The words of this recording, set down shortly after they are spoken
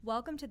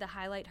Welcome to the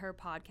Highlight Her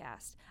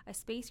podcast, a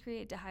space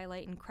created to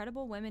highlight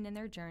incredible women in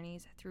their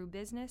journeys through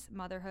business,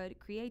 motherhood,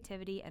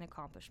 creativity, and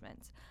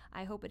accomplishments.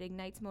 I hope it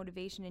ignites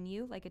motivation in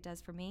you like it does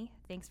for me.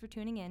 Thanks for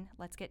tuning in.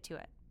 Let's get to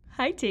it.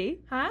 Hi, T.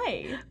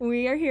 Hi.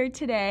 We are here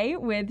today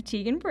with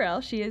Tegan Burrell.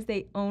 She is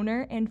the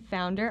owner and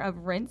founder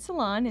of Rinse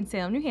Salon in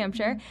Salem, New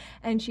Hampshire,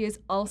 and she is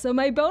also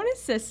my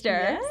bonus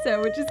sister, Yes.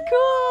 which is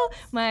cool.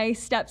 My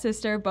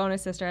stepsister,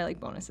 bonus sister. I like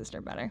bonus sister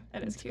better.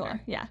 That is It's cooler.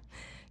 cuter. Yeah.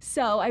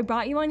 So I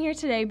brought you on here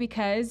today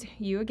because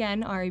you,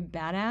 again, are a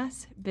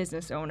badass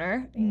business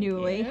owner,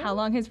 newly. you. How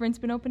long has Rinse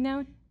been open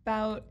now?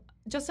 About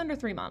just under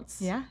 3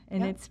 months. Yeah,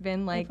 and Yep. it's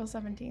been like April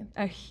 17th.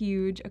 a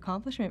huge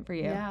accomplishment for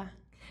you. Yeah.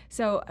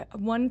 So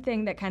one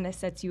thing that kind of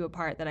sets you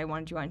apart that I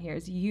wanted you on here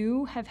is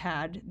you have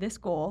had this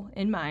goal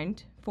in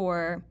mind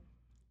for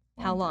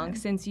how long? time.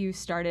 Since you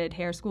started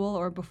hair school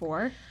or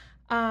before?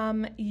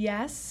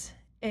 Yes,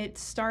 it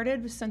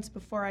started since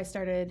before I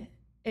started.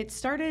 It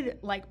started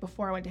like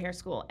before I went to hair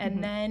school.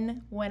 And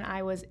then when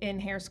I was in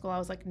hair school, I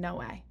was like, no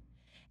way.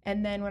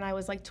 And then when I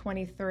was like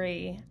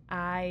 23,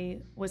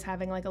 I was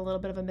having like a little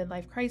bit of a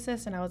midlife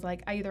crisis. And I was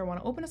like, I either want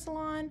to open a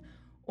salon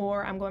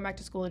or I'm going back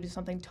to school to do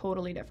something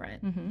totally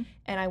different.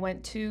 And I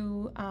went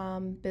to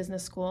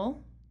business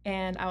school.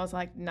 And I was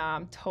like, nah,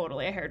 I'm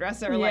totally a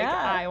hairdresser. Like, Yeah.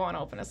 I want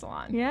to open a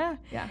salon. Yeah.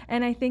 Yeah.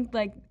 And I think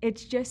like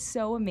it's just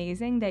so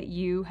amazing that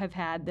you have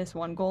had this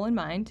one goal in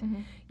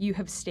mind. You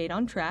have stayed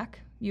on track.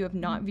 You have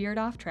not veered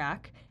off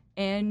track.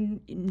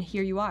 And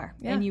here you are,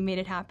 Yeah. and you made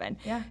it happen.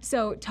 Yeah.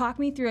 So talk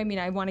me through, I mean,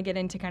 I want to get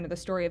into kind of the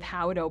story of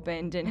how it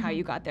opened and how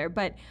you got there,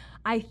 but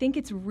I think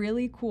it's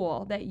really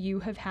cool that you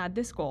have had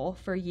this goal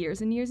for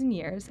years and years and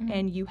years,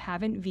 and you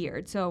haven't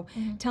veered. So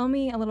tell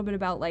me a little bit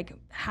about like,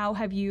 how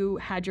have you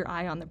had your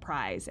eye on the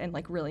prize and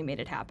like really made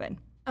it happen?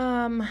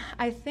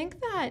 I think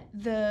that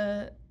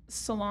the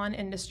salon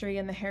industry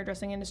and the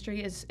hairdressing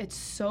industry it's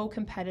so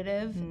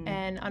competitive,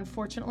 and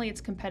unfortunately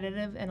it's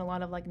competitive in a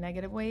lot of like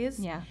negative ways.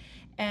 Yeah.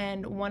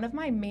 And one of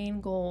my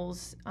main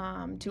goals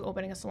to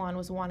opening a salon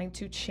was wanting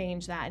to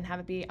change that and have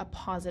it be a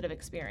positive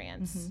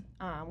experience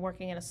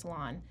working in a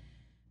salon.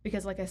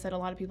 Because like I said, a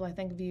lot of people I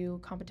think view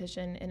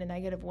competition in a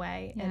negative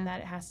way, and that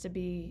it has to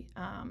be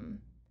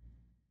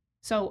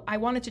so I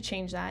wanted to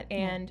change that,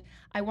 and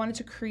I wanted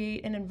to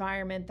create an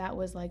environment that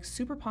was like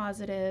super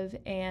positive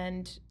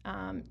and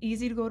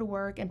easy to go to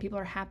work, and people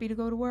are happy to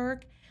go to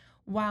work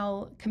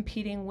while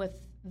competing with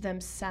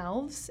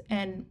themselves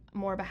and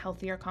more of a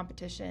healthier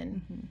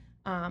competition.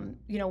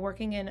 You know,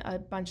 working in a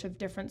bunch of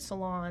different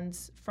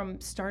salons from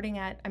starting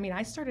at, I mean,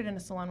 I started in a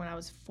salon when I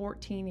was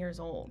 14 years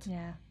old.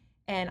 Yeah.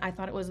 And I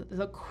thought it was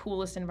the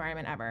coolest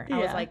environment ever. I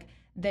was like,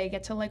 they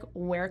get to like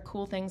wear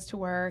cool things to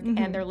work,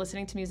 and they're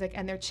listening to music,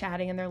 and they're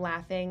chatting, and they're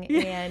laughing,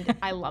 and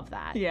I love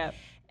that. Yeah.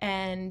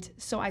 And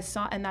so I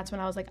saw, and that's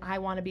when I was like, I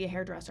want to be a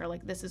hairdresser.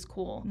 Like, this is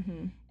cool.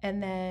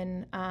 And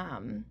then,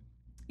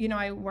 you know,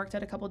 I worked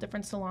at a couple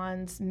different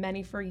salons,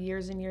 many for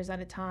years and years at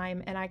a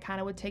time, and I kind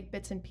of would take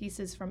bits and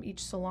pieces from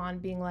each salon,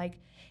 being like,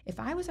 if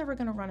I was ever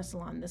going to run a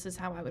salon, this is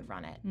how I would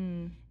run it.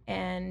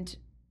 And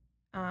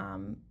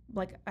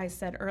like I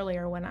said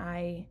earlier, when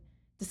I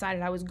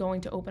decided I was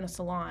going to open a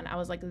salon, I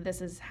was like,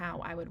 this is how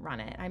I would run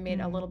it. I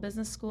made a little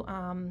business school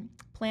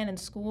plan in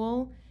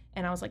school,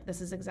 and I was like, this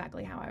is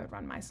exactly how I would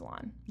run my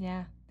salon.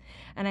 Yeah.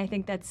 And I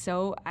think that's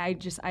so, I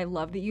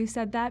love that you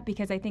said that,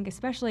 because I think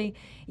especially,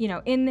 you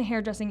know, in the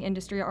hairdressing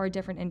industry or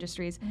different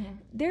industries,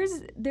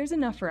 there's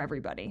enough for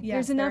everybody. Yes,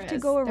 there's enough there to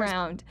is. go There's-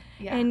 around.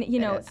 yeah, And, you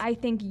it know, is. I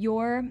think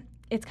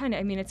it's kind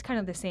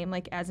of the same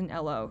like as an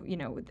LO, you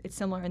know, it's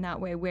similar in that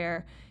way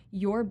where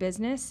your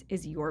business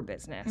is your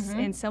business,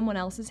 and someone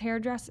else's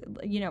hairdresser,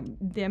 you know,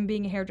 them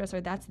being a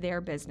hairdresser, that's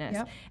their business.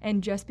 Yep.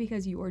 And just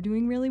because you are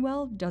doing really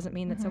well doesn't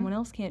mean that someone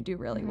else can't do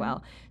really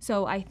well.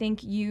 So I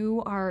think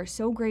you are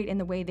so great in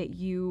the way that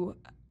you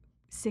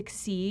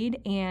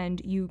succeed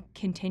and you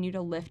continue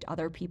to lift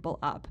other people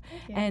up.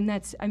 And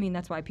that's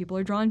why people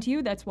are drawn to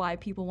you. That's why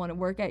people want to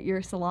work at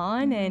your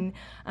salon.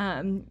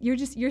 And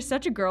you're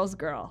such a girl's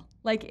girl,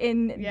 like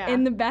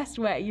in the best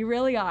way. You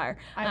really are.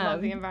 I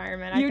love the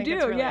environment. I you think do,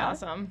 it's really yeah.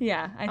 awesome.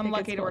 Yeah, I'm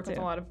lucky to work with with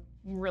a lot of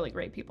really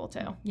great people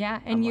too. Yeah,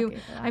 and I'm you, lucky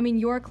for that. I mean,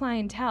 your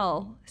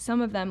clientele,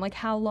 some of them, like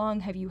how long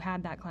have you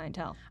had that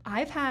clientele?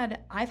 I've had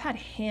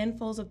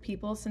handfuls of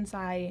people since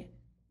I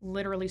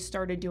literally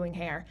started doing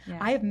hair. Yeah.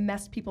 I have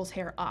messed people's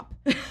hair up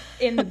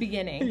in the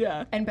beginning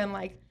Yeah. and been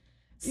like,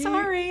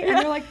 sorry. And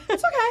they're like,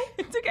 it's okay.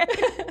 It's okay.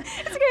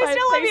 It's okay, But I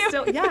still love they you.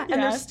 still,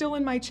 and they're still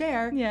in my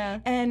chair. Yeah.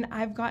 And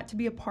I've got to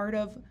be a part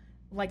of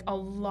like a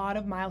lot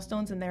of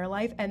milestones in their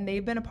life, and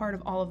they've been a part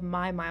of all of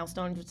my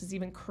milestones, which is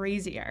even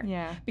crazier.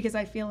 Yeah. Because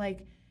I feel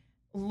like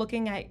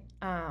looking at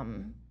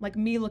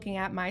me looking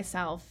at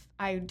myself,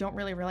 I don't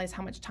really realize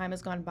how much time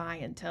has gone by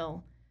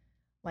until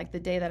like the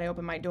day that I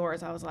opened my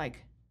doors. I was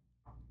like,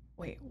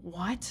 wait,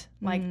 what?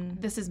 Like,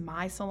 this is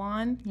my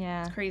salon?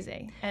 Yeah. It's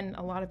crazy. And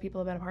a lot of people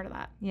have been a part of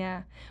that.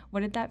 Yeah. What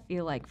did that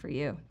feel like for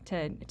you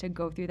to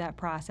go through that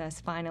process,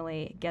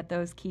 finally get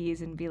those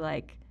keys and be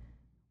like,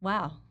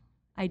 wow,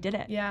 I did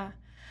it? Yeah.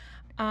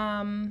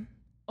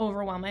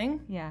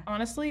 Overwhelming. Yeah.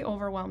 Honestly,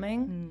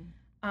 overwhelming.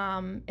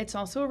 It's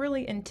also a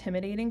really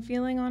intimidating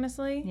feeling,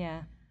 honestly.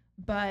 Yeah.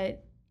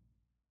 But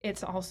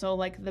it's also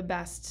like the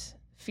best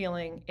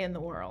feeling in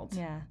the world.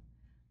 Yeah.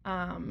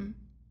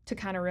 To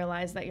kind of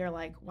realize that you're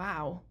like,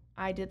 wow,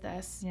 I did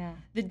this. Yeah.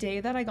 The day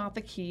that I got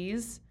the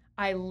keys,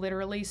 I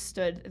literally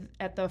stood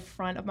at the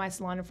front of my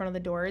salon in front of the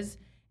doors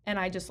and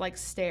I just like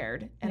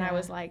stared and I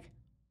was like,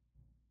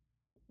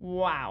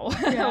 wow,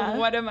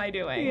 what am I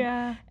doing?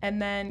 Yeah.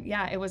 And then,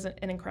 it was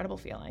an incredible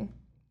feeling.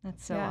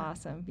 That's so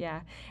awesome.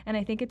 Yeah. And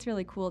I think it's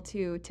really cool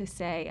too to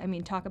say, I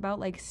mean, talk about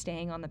like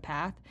staying on the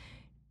path.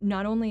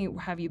 Not only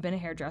have you been a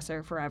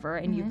hairdresser forever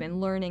and you've been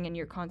learning and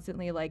you're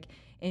constantly like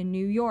in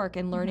New York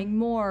and learning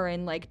more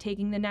and like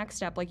taking the next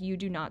step, like you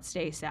do not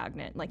stay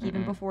stagnant. Like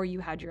even before you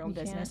had your own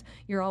business,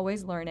 you're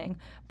always learning.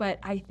 But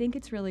I think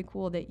it's really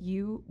cool that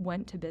you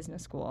went to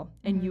business school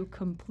and you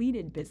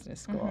completed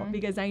business school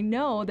because I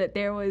know that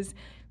there was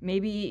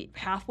maybe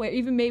halfway,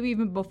 maybe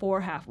even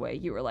before halfway,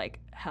 you were like,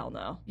 hell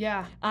no.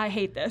 Yeah. I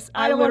hate this.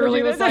 I don't want to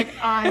literally do was this.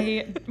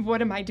 like,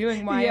 what am I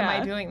doing? Why am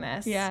I doing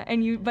this? Yeah.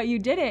 And but you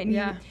did it.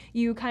 And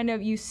you kind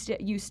of, you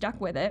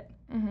stuck with it.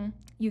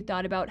 You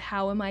thought about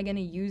how am I going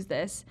to use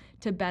this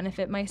to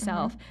benefit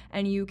myself,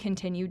 and you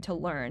continued to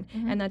learn.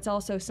 And that's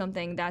also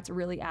something that's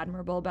really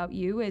admirable about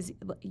you is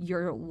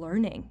you're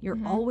learning. You're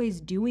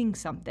always doing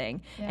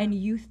something, and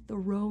you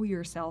throw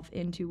yourself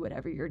into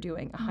whatever you're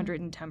doing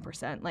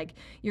 110%. Like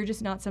you're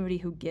just not somebody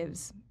who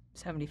gives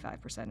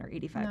 75% or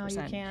 85%.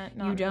 No, you can't.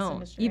 You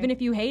don't. Even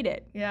if you hate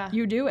it,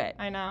 you do it.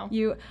 I know.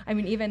 I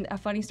mean, even a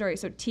funny story.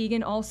 So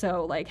Tegan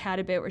also like had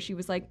a bit where she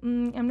was like,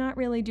 I'm not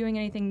really doing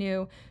anything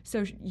new.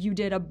 So you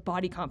did a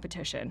body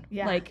competition.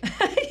 Yeah.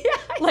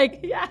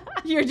 Like,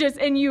 you're just,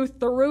 and you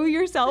threw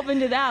yourself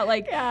into that.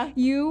 Like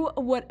you,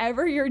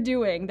 whatever you're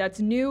doing that's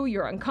new,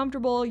 you're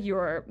uncomfortable,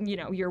 you're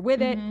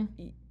with it,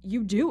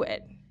 you do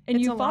it. And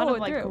it's you follow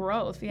it through. It's a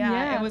lot of like growth.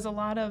 Yeah. It was a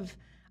lot of,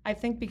 I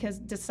think because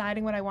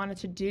deciding what I wanted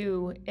to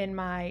do in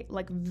my,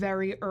 like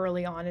very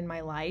early on in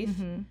my life,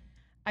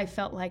 I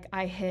felt like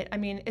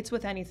it's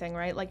with anything,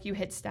 right? Like you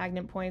hit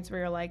stagnant points where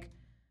you're like,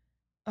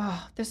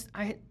 oh,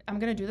 I'm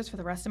going to do this for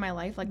the rest of my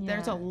life. Like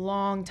there's a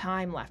long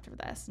time left for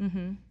this.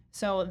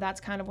 So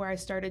that's kind of where I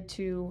started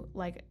to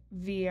like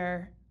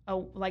veer,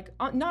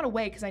 not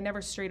away because I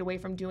never strayed away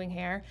from doing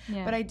hair,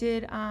 but I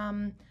did,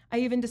 I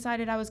even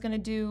decided I was going to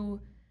do,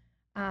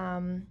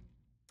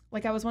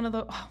 like I was one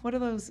of what are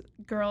those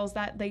girls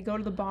that they go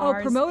to the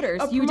bars? Oh,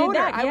 promoters. You did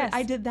that, yes.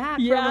 I did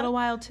that for a little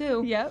while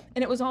too. Yep.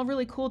 And it was all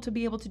really cool to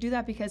be able to do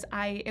that because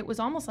it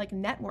was almost like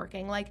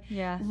networking. Like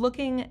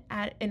looking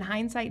at, in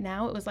hindsight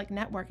now, it was like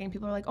networking.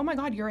 People are like, oh my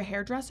God, you're a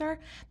hairdresser?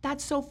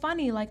 That's so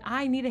funny. Like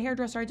I need a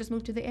hairdresser. I just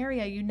moved to the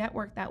area. You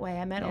network that way.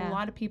 I met a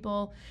lot of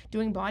people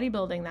doing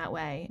bodybuilding that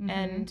way.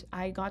 And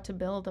I got to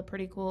build a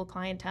pretty cool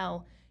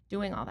clientele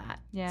doing all that.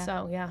 Yeah.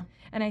 So,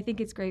 And I think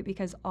it's great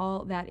because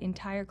all that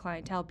entire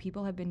clientele,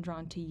 people have been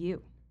drawn to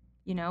you.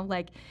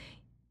 Like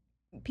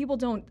people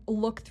don't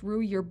look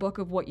through your book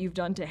of what you've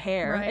done to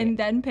hair and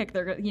then pick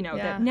their,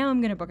 that now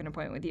I'm going to book an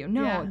appointment with you.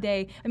 No,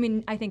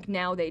 I think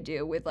now they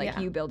do with like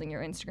you building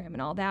your Instagram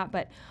and all that.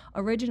 But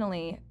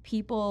originally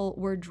people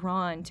were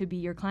drawn to be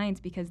your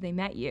clients because they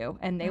met you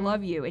and they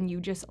love you and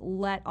you just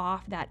let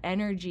off that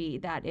energy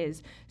that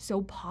is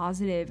so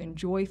positive and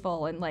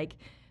joyful and like,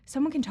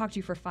 someone can talk to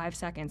you for 5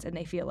 seconds and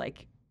they feel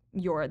like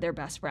you're their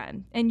best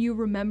friend. And you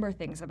remember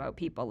things about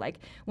people. Like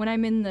when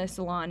I'm in the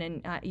salon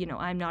and,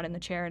 I'm not in the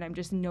chair and I'm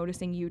just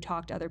noticing you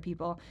talk to other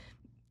people,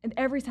 and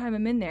every time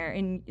I'm in there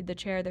in the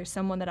chair, there's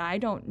someone that I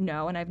don't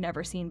know and I've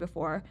never seen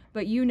before,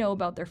 but you know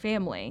about their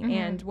family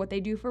and what they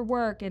do for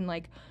work. And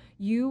like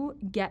you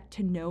get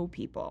to know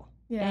people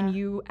and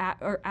you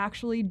are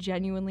actually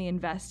genuinely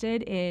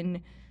invested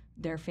in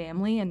their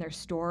family and their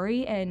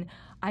story. And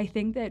I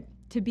think that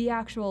to be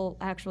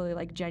actually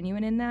like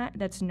genuine in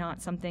that's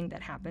not something that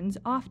happens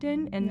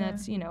often, and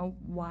that's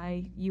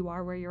why you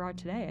are where you are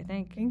today, I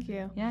think. Thank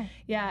you.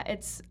 Yeah.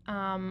 It's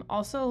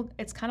also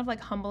it's kind of like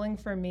humbling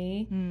for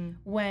me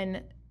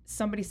when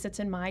somebody sits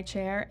in my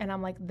chair and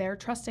I'm like, they're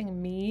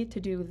trusting me to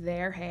do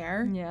their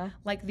hair.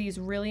 Like these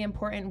really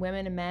important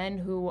women and men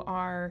who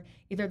are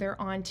either they're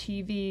on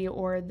TV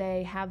or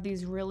they have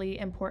these really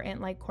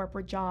important like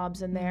corporate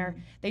jobs and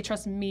they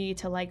trust me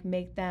to like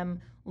make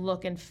them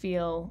look and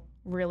feel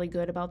really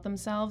good about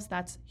themselves.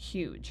 That's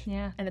huge.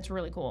 And it's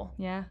really cool.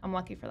 I'm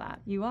lucky for that.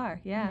 You are.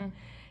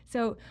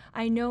 So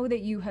I know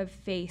that you have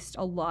faced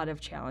a lot of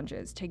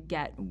challenges to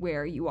get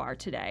where you are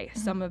today.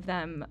 Some of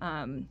them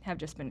have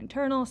just been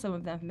internal, some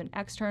of them have been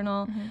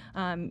external.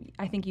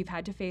 I think you've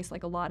had to face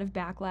like a lot of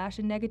backlash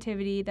and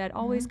negativity that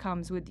always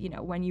comes with,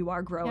 when you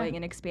are growing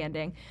and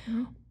expanding.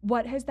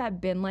 What has that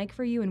been like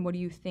for you, and what do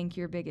you think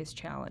your biggest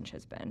challenge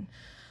has been?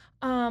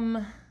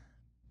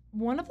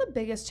 One of the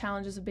biggest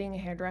challenges of being a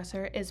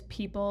hairdresser is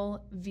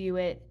people view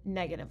it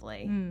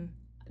negatively.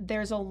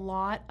 There's a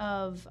lot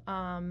of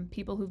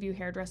people who view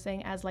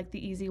hairdressing as like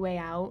the easy way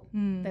out.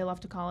 They love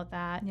to call it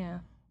that.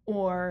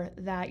 or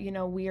that, you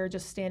know, we are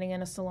just standing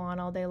in a salon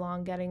all day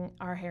long getting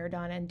our hair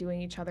done and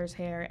doing each other's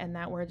hair, and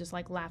that we're just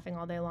like laughing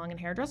all day long. And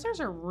hairdressers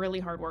are really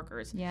hard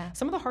workers. Yeah.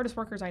 Some of the hardest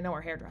workers I know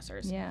are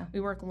hairdressers. Yeah. We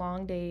work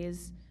long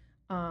days,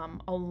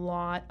 a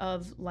lot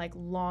of like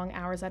long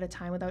hours at a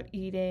time without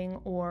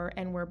eating,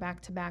 and we're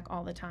back to back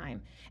all the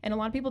time. And a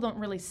lot of people don't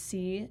really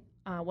see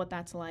what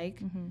that's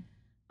like.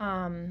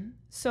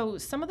 So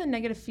some of the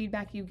negative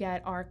feedback you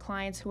get are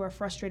clients who are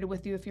frustrated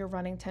with you if you're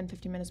running 10,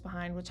 15 minutes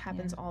behind, which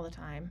happens all the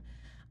time.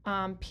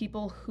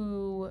 People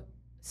who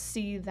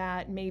see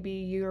that maybe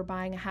you're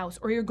buying a house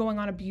or you're going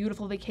on a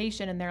beautiful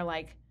vacation and they're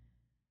like,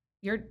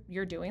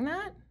 you're doing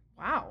that?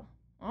 Wow.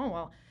 Oh,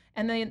 well.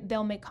 And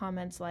they'll make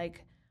comments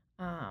like,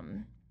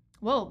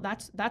 well,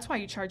 that's why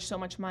you charge so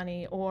much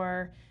money,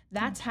 or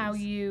that's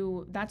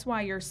that's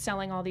why you're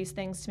selling all these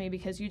things to me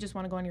because you just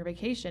want to go on your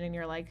vacation. And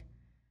you're like,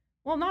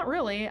 well, not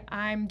really.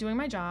 I'm doing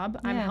my job.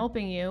 I'm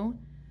helping you.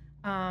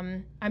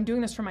 I'm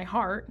doing this for my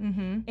heart,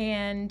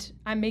 and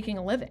I'm making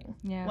a living.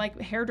 Yeah. Like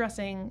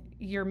hairdressing,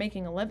 you're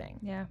making a living.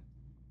 Yeah.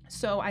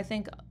 So I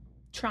think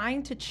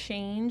trying to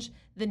change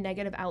the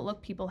negative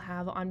outlook people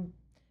have on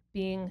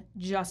being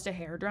just a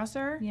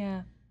hairdresser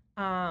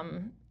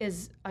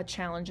is a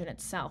challenge in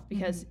itself,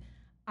 because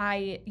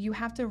you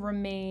have to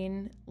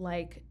remain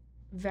like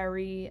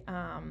very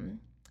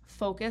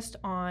focused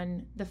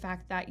on the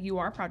fact that you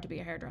are proud to be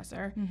a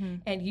hairdresser,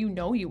 and you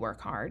know you work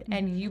hard,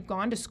 and you've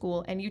gone to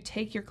school and you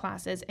take your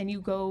classes and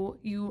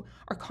you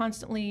are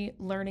constantly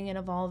learning and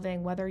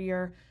evolving, whether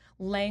you're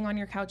laying on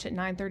your couch at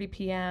 9:30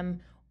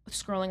 p.m.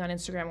 scrolling on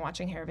Instagram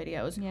watching hair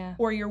videos,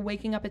 or you're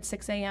waking up at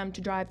 6 a.m.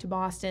 to drive to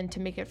Boston to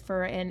make it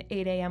for an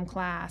 8 a.m.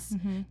 class,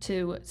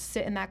 to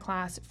sit in that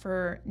class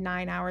for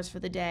 9 hours for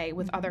the day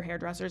with other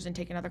hairdressers and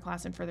take another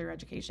class in further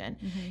education.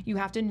 You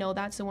have to know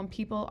that, so when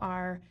people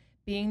are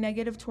being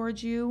negative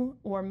towards you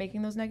or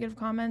making those negative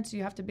comments,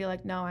 you have to be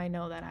like, no, I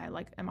know that I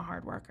am a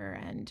hard worker,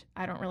 and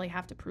I don't really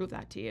have to prove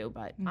that to you,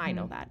 but I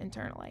know that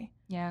internally.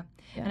 Yeah.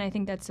 And I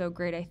think that's so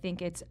great. I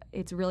think it's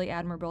really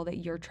admirable that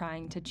you're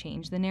trying to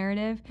change the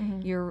narrative.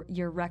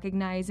 You're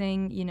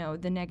recognizing, you know,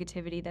 the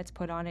negativity that's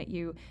put on it.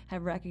 You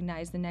have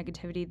recognized the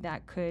negativity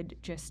that could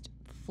just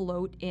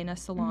float in a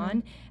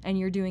salon, and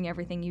you're doing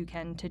everything you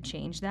can to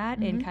change that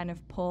and kind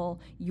of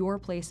pull your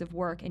place of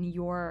work and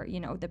your, you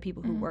know, the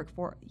people who work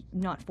for,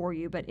 not for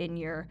you, but in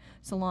your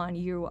salon,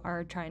 you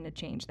are trying to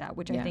change that,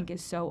 which I think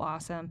is so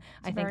awesome.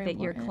 I think that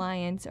your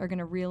clients are going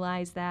to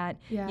realize that,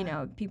 you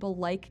know, people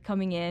like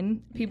coming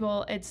in.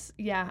 People,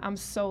 I'm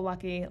so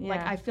lucky.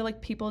 Like, I feel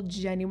like people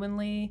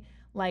genuinely,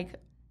 like,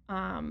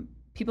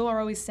 people are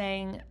always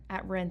saying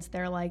at Rinse,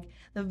 they're like,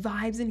 the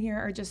vibes in here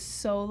are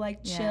just so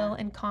like chill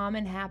and calm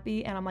and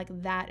happy. And I'm like,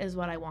 that is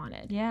what I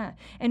wanted. Yeah.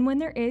 And when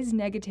there is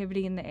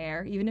negativity in the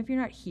air, even if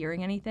you're not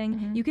hearing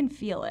anything, you can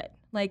feel it.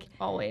 Like,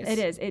 always. It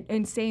is.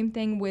 And same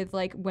thing with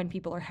like when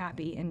people are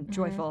happy and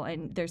joyful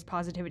and there's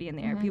positivity in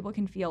the air, people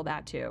can feel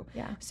that too.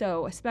 Yeah.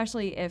 So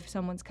especially if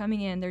someo's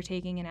coming in, they're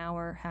taking an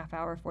hour, half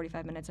hour,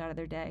 45 minutes out of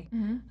their day.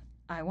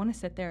 I want to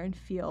sit there and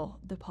feel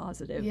the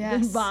positive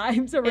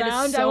vibes around. It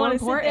is so I want to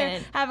sit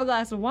there, have a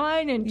glass of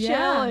wine and chill.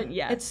 And,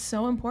 it's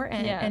so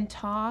important. And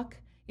talk.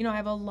 You know,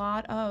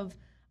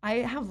 I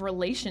have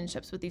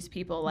relationships with these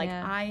people. Like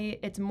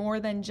it's more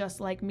than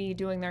just like me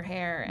doing their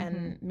hair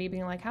and me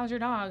being like, how's your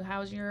dog?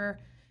 How's your,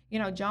 you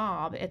know,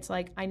 job? It's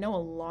like, I know a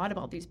lot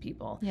about these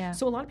people. Yeah.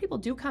 So a lot of people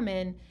do come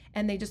in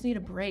and they just need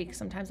a break.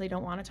 Sometimes they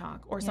don't want to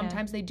talk, or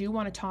sometimes they do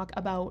want to talk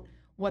about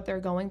what they're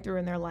going through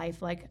in their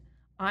life. Like,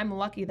 I'm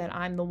lucky that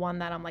I'm the one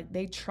that I'm like,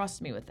 they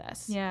trust me with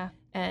this. Yeah.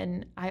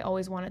 And I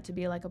always want it to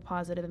be like a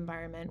positive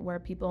environment where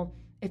people,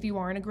 if you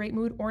are in a great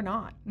mood or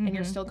not, and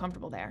you're still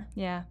comfortable there.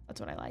 Yeah.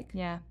 That's what I like.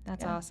 Yeah.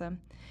 That's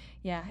awesome.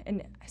 Yeah.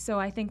 And so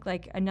I think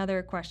like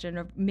another question,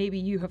 or maybe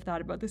you have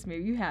thought about this,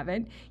 maybe you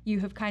haven't, you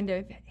have kind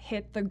of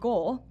hit the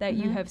goal that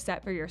you have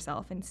set for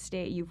yourself and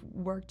you've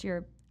worked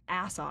your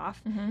ass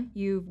off.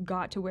 You've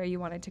got to where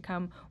you wanted to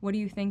come. What do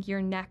you think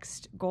your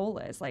next goal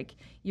is? Like,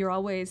 you're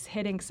always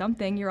hitting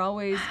something. You're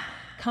always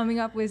coming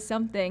up with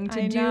something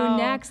to do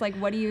next. Like,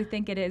 what do you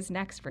think it is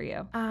next for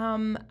you?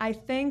 I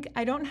think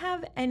I don't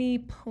have any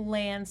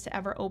plans to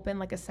ever open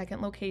like a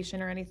second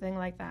location or anything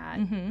like that.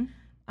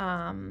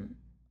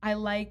 I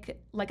like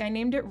I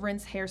named it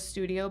Rinse Hair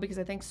Studio because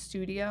I think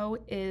studio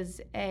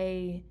is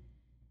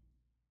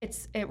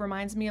it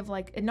reminds me of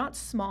like, not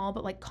small,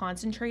 but like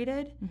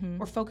concentrated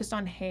or focused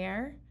on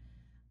hair.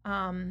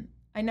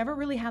 I never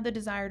really had the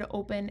desire to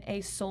open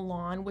a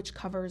salon, which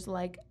covers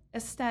like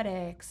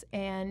aesthetics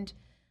and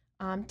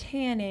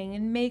tanning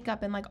and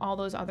makeup and like all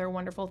those other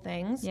wonderful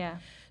things. Yeah.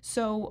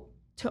 So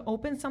to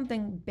open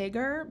something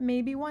bigger,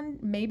 maybe one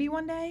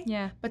day.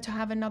 Yeah. But to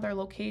have another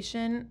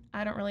location,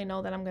 I don't really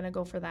know that I'm gonna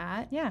go for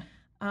that. Yeah.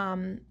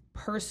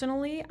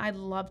 Personally, I'd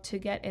love to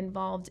get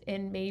involved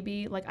in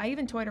maybe, like, I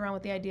even toyed around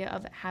with the idea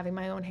of having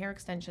my own hair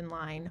extension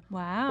line.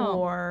 Wow.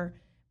 Or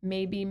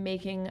maybe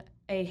making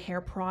a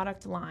hair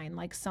product line,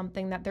 like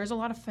something that there's a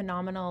lot of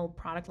phenomenal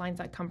product lines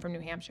that come from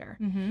New Hampshire.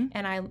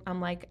 And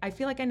I'm like, I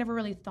feel like I never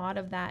really thought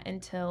of that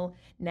until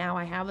now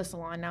I have a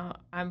salon. Now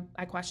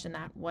I question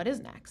that. What is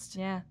next?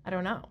 Yeah. I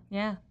don't know.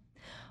 Yeah.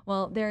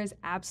 Well, there is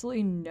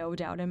absolutely no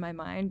doubt in my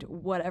mind,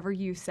 whatever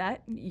you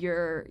set,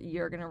 you're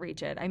going to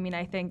reach it. I mean,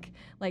 I think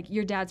like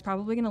your dad's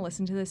probably going to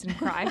listen to this and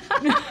cry.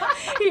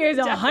 He is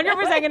 100%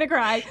 going to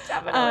cry.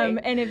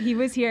 Definitely. And if he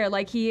was here,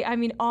 like he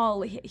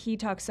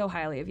talks so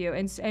highly of you.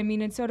 And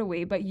so do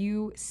we, but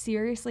you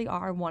seriously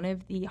are one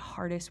of the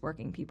hardest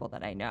working people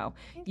that I know.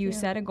 Thank You you.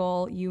 set a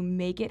goal, you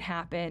make it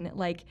happen.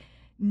 Like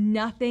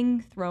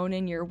nothing thrown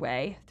in your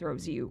way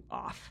throws you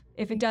off.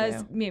 If it does,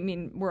 I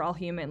mean, we're all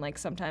human, like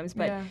sometimes,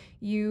 but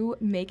you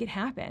make it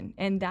happen.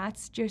 And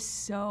that's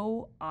just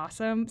so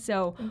awesome.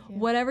 So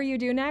whatever you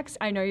do next,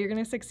 I know you're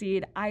going to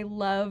succeed. I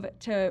love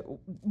to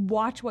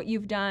watch what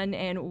you've done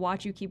and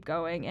watch you keep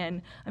going.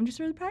 And I'm just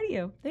really proud of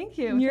you. Thank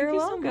you. You're Thank you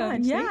welcome. so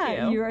much. Yeah,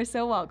 Thank you. are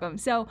so welcome.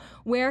 So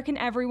where can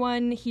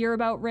everyone hear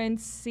about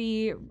Rinse,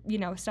 see,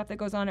 stuff that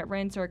goes on at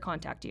Rinse, or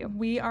contact you?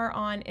 We are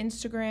on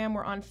Instagram.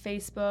 We're on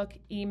Facebook,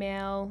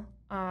 email,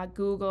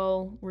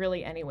 Google,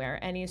 really anywhere,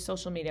 any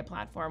social media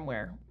platform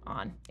we're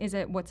on.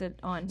 What's it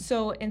on?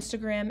 So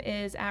Instagram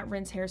is at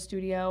Rinse Hair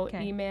Studio.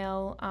 Okay.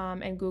 Email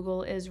and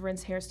Google is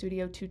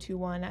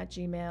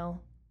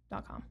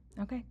rinsehairstudio221@gmail.com.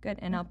 Okay, good.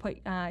 And I'll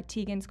put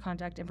Tegan's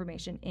contact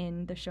information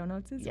in the show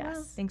notes as well.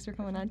 Yes. Thanks for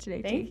coming on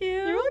today, Thank T. you.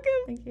 You're welcome.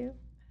 Thank you.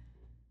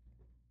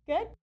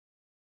 Good.